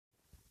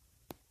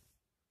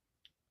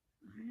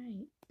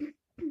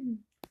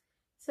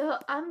So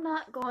I'm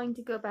not going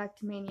to go back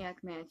to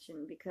Maniac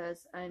Mansion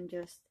because I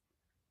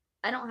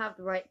don't have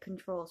the right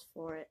controls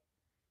for it.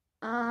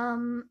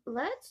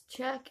 Let's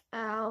check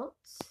out.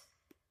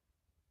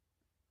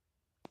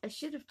 I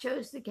should have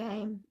chose the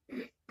game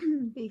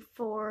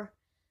before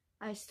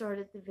I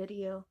started the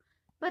video,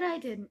 but I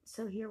didn't,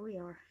 so here we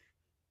are.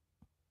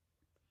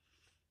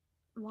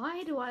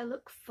 Why do I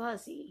look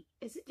fuzzy?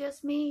 Is it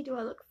just me? Do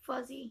I look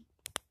fuzzy?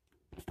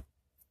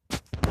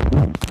 Is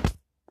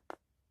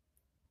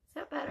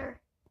that better?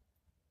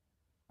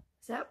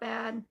 Is that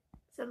bad?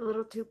 Is that a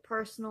little too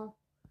personal?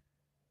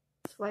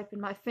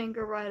 Swiping my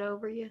finger right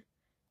over you.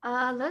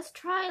 Let's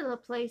try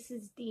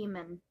Laplace's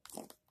Demon.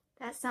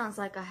 That sounds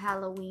like a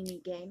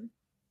Halloweeny game.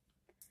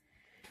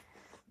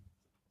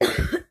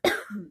 Turn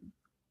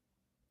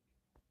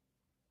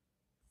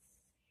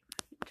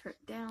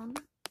it down.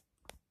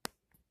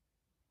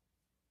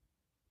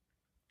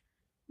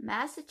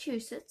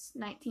 Massachusetts,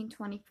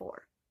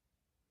 1924.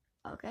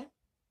 Okay.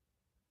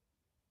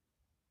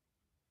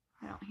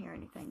 I don't hear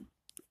anything.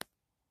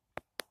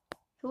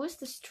 Who is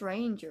the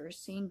stranger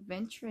seen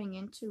venturing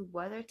into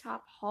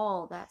Weathertop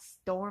Hall that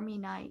stormy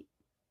night?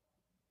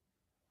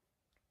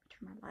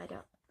 Turn my light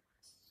up.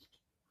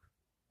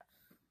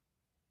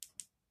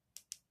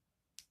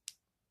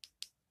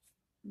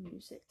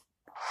 Music.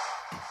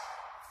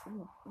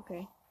 Oh,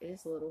 okay. It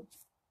is a little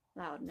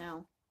loud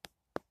now.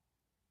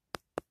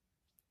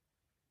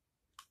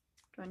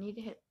 Do I need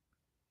to hit?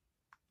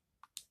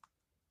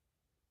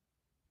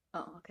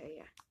 Oh, okay,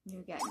 yeah.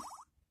 New game.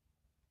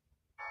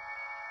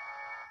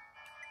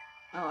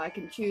 Oh, I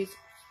can choose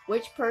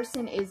which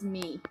person is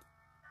me.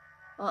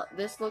 Well,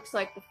 this looks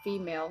like the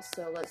female,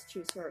 so let's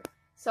choose her.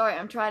 Sorry,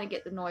 I'm trying to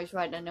get the noise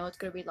right. I know it's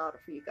going to be louder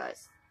for you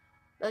guys.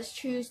 Let's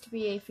choose to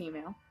be a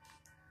female.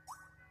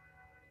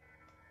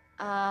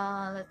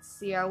 Let's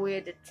see. Are we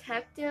a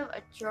detective,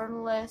 a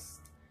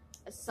journalist,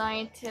 a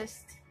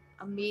scientist,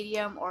 a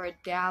medium, or a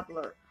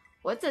dabbler?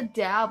 What's a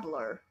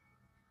dabbler?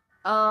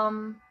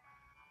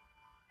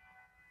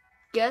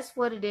 Guess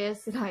what it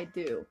is that I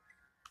do.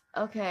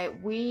 Okay,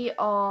 we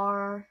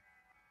are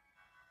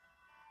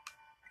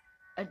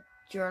a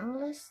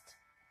journalist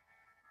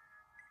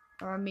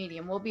or a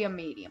medium. We'll be a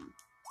medium.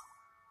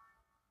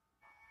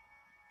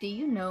 Do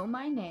you know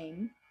my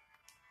name?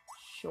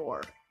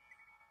 Sure.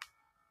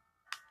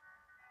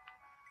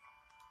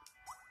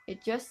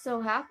 It just so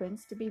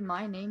happens to be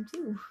my name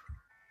too.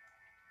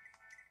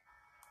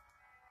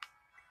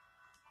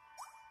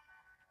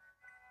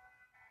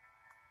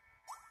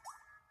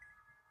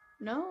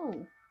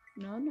 No.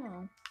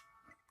 No.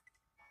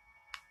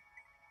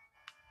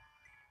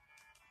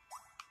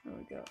 There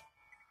we go.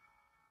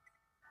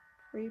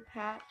 Free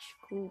patch,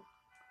 cool.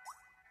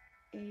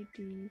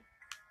 ADR.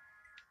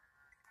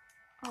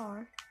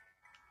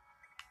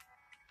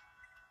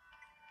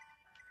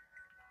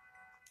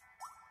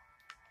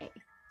 A.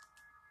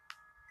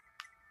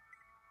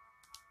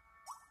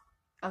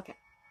 Okay.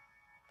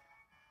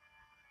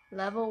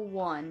 Level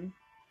 1.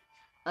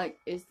 Like,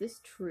 is this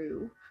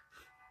true?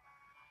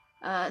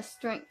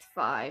 Strength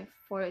 5,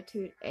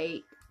 Fortitude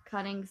 8,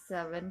 Cunning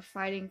 7,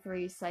 Fighting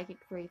 3, Psychic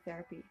 3,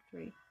 Therapy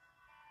 3,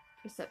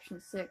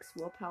 Perception 6,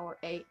 Willpower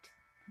 8,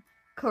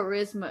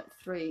 Charisma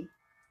 3,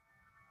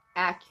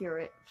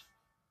 Accurate.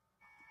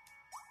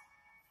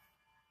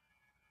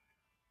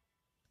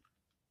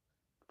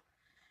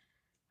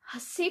 A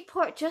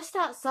seaport just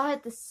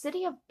outside the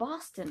city of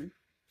Boston.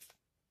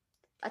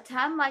 A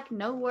town like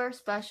nowhere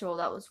special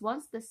that was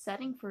once the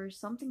setting for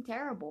something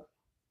terrible.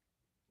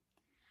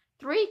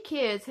 3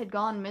 kids had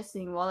gone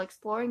missing while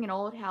exploring an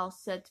old house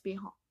said to be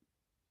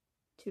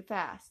too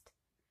fast.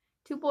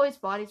 2 boys'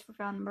 bodies were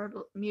found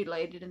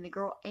mutilated, and the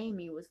girl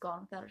Amy was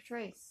gone without a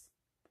trace.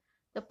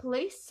 The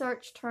police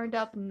search turned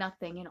up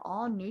nothing, and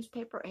all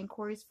newspaper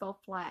inquiries fell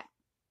flat.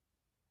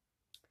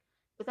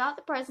 Without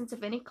the presence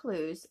of any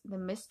clues, the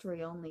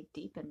mystery only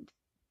deepened.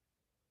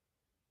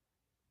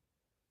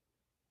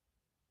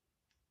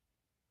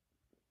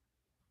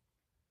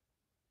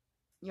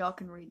 Y'all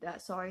can read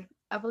that, sorry.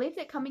 I believe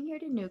that coming here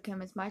to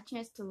Newcomb is my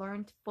chance to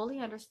learn to fully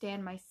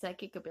understand my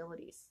psychic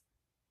abilities.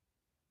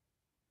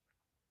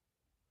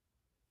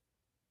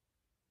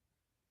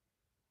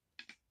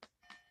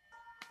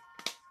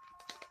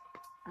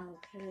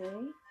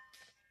 Okay.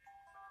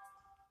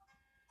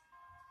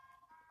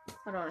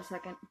 Hold on a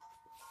second.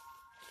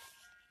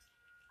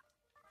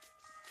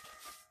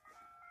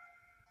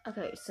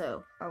 Okay,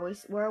 so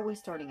where are we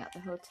starting at? The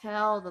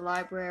hotel, the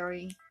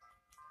library,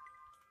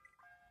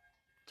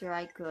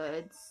 dry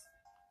goods,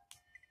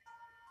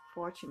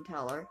 fortune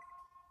teller.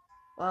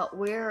 Well,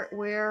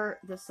 we're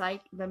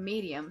the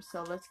medium,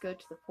 so let's go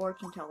to the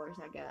fortune tellers,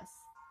 I guess.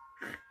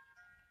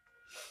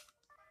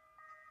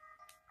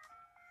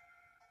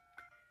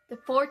 The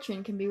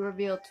fortune can be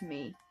revealed to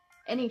me.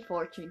 Any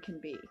fortune can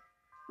be.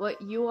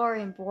 What you are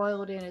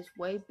embroiled in is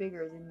way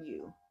bigger than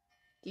you.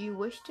 Do you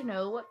wish to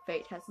know what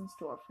fate has in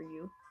store for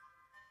you?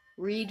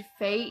 Read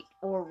fate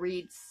or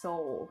read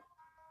soul?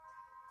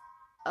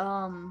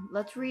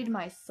 Let's read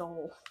my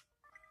soul.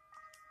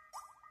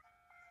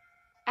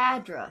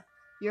 Adra,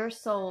 your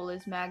soul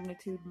is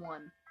magnitude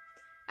 1.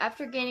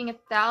 After gaining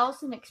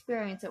 1,000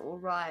 experience, it will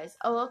rise.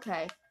 Oh,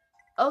 okay.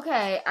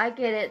 Okay, I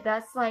get it.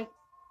 That's like,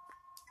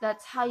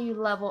 that's how you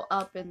level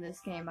up in this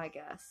game, I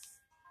guess.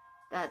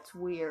 That's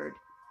weird.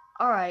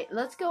 Alright,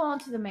 let's go on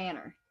to the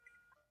manor.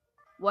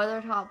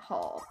 Weathertop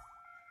Hall.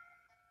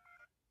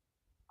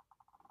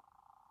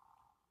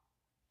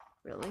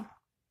 Really?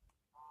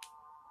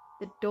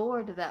 The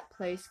door to that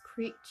place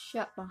creaked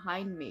shut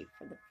behind me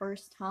for the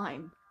first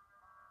time.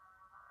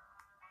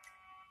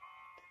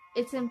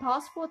 It's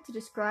impossible to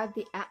describe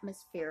the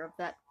atmosphere of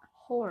that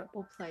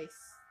horrible place.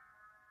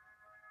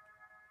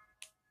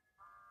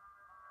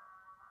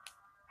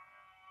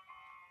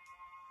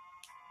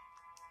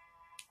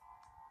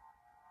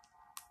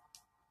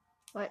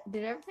 What?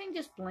 Did everything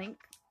just blink?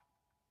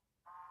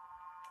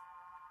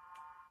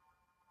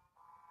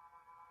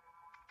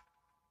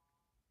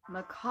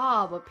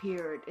 Macabre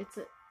appeared. It's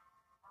a...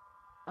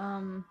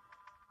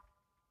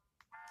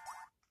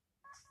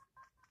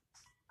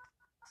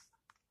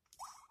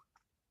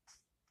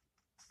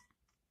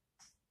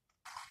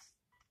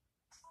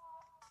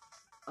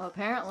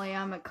 Apparently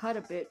I'm a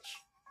cut-a-bitch.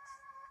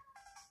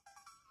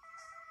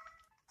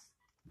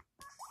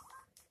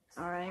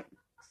 Alright.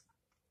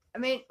 I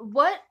mean,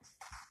 what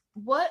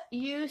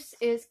use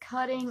is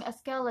cutting a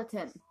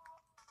skeleton?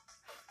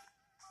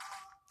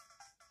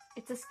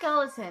 It's a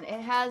skeleton.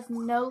 It has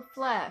no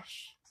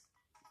flesh.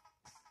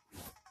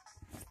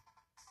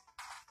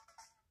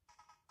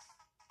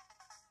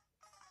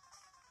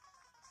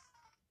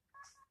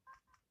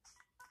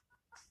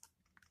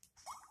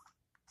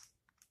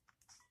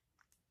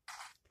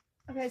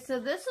 Okay, so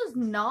this is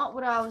not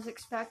what I was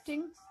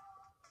expecting.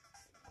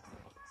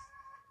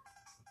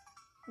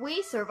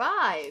 We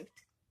survived.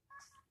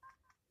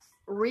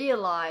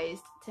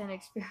 Realized 10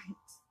 experience.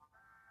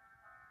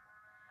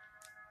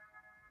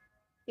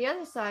 The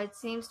other side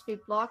seems to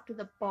be blocked with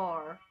a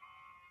bar.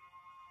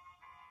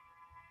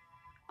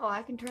 Oh,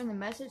 I can turn the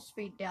message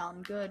speed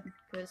down. Good,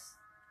 because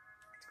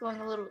it's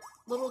going a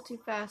little too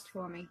fast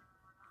for me.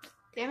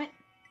 Damn it.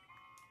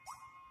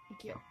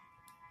 Thank you.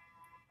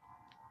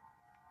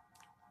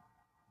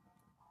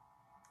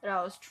 But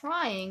I was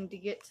trying to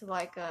get to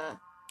like a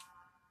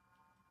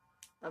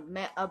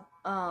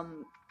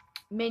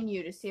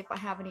menu to see if I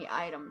have any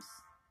items.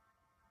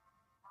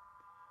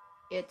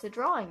 It's a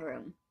drawing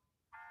room.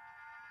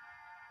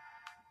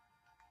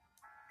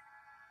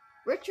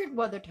 Richard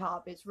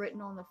Weathertop is written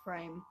on the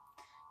frame.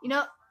 You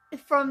know,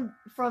 from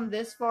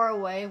this far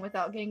away and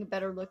without getting a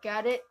better look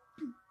at it,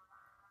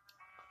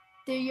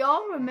 do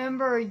y'all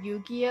remember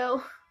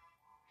Yu-Gi-Oh?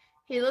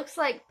 He looks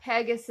like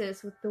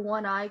Pegasus with the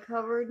one eye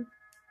covered.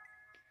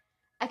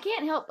 I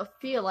can't help but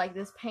feel like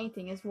this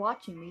painting is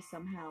watching me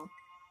somehow.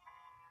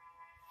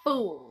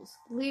 Fools,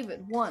 leave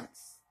it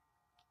once.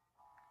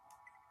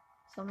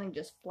 Something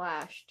just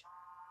flashed.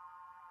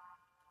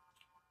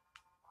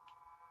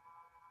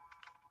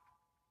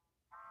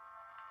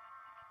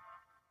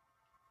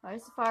 Why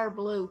is the fire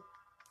blue?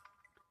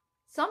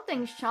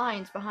 Something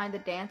shines behind the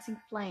dancing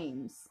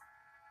flames.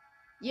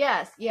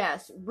 Yes,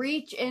 yes,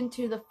 reach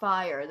into the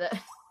fire.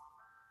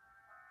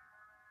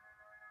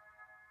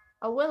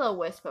 A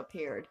will-o-wisp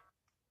appeared.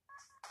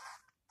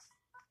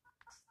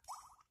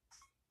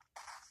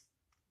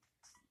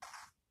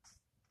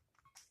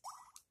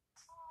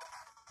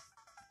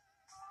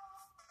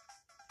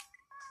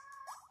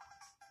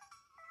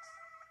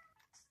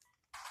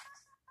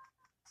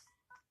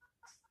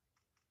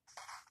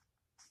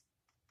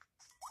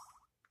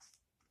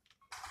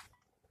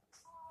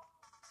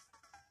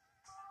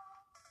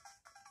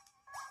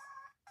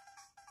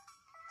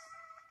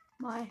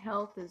 My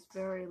health is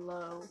very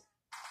low.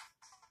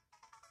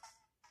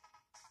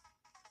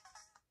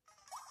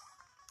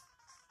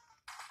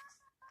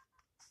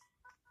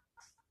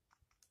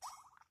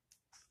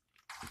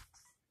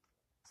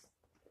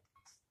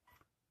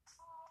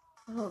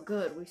 Oh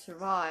good, we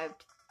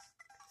survived.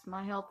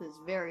 My health is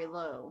very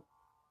low.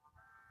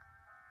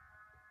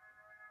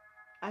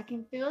 I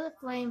can feel the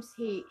flames'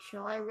 heat.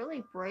 Shall I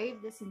really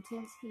brave this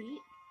intense heat?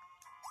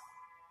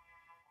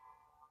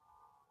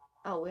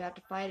 Oh, we have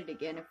to fight it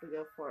again if we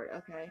go for it.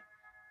 Okay.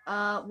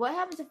 What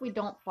happens if we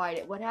don't fight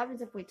it? What happens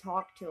if we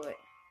talk to it?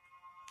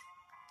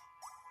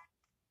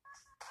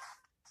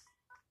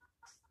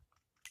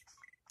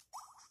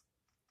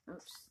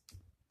 Oops.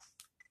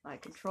 My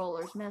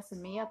controller's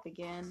messing me up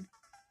again.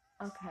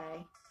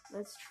 Okay.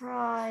 Let's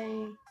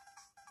try...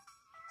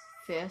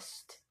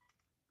 Fist.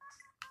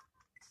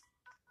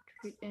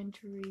 Treat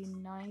entry,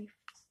 knife.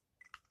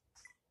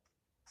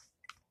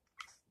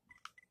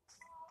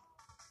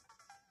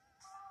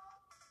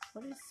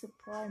 What is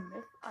supply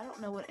myth? I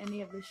don't know what any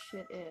of this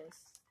shit is.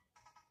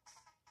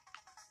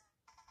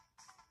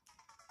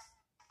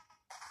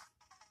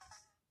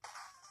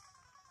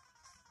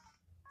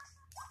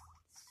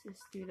 Let's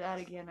just do that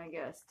again, I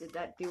guess. Did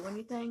that do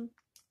anything?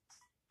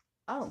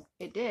 Oh,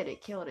 it did.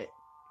 It killed it.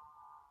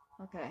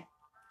 Okay.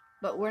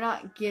 But we're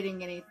not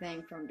getting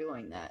anything from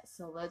doing that,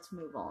 so let's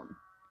move on.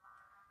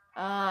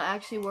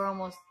 Actually, we're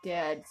almost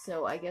dead,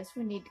 so I guess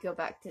we need to go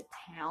back to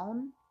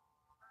town.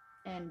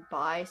 and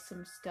buy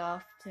some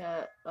stuff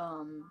to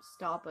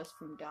stop us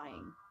from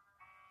dying.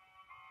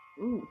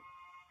 Ooh,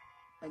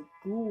 a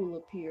ghoul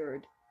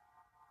appeared.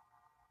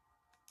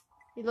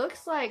 He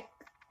looks like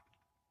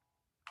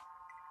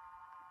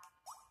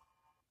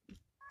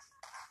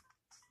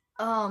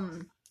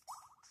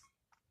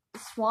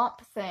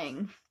Swamp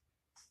Thing,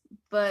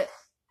 but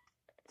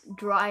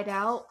dried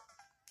out.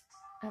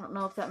 I don't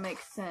know if that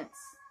makes sense.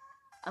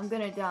 I'm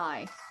gonna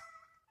die.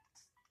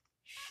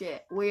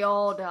 Shit, we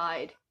all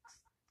died.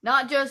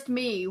 Not just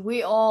me,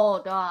 we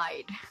all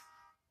died.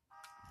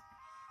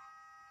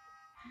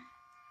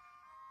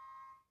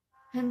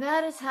 And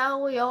that is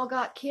how we all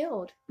got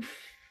killed.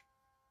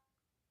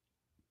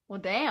 Well,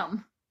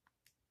 damn.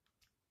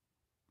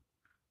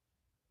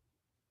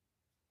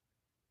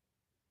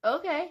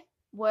 Okay,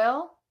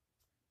 well,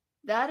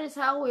 that is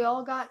how we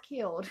all got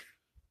killed.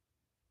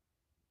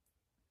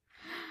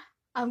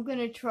 I'm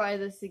gonna try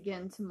this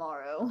again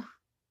tomorrow.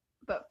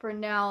 But for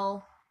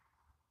now,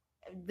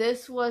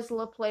 this was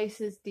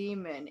Laplace's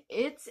demon.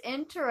 It's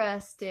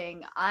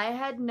interesting. I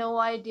had no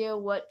idea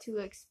what to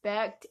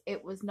expect.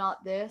 It was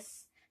not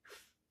this.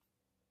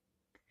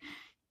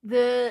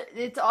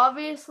 It's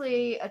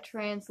obviously a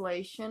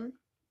translation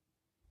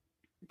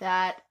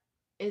that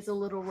is a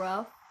little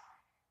rough,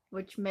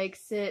 which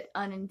makes it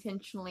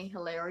unintentionally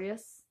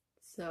hilarious.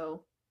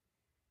 So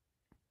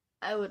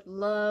I would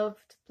love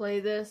to play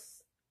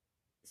this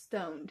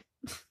stoned.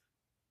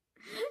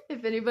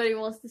 If anybody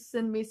wants to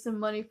send me some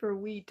money for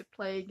weed to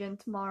play again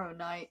tomorrow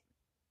night.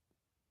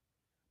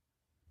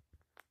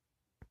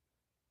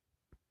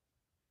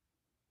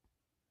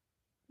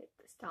 Hit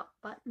the stop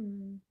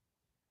button.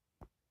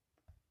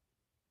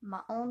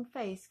 My own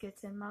face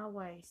gets in my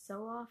way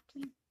so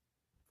often.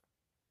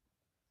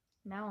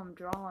 Now I'm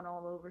drawing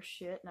all over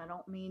shit and I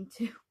don't mean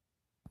to.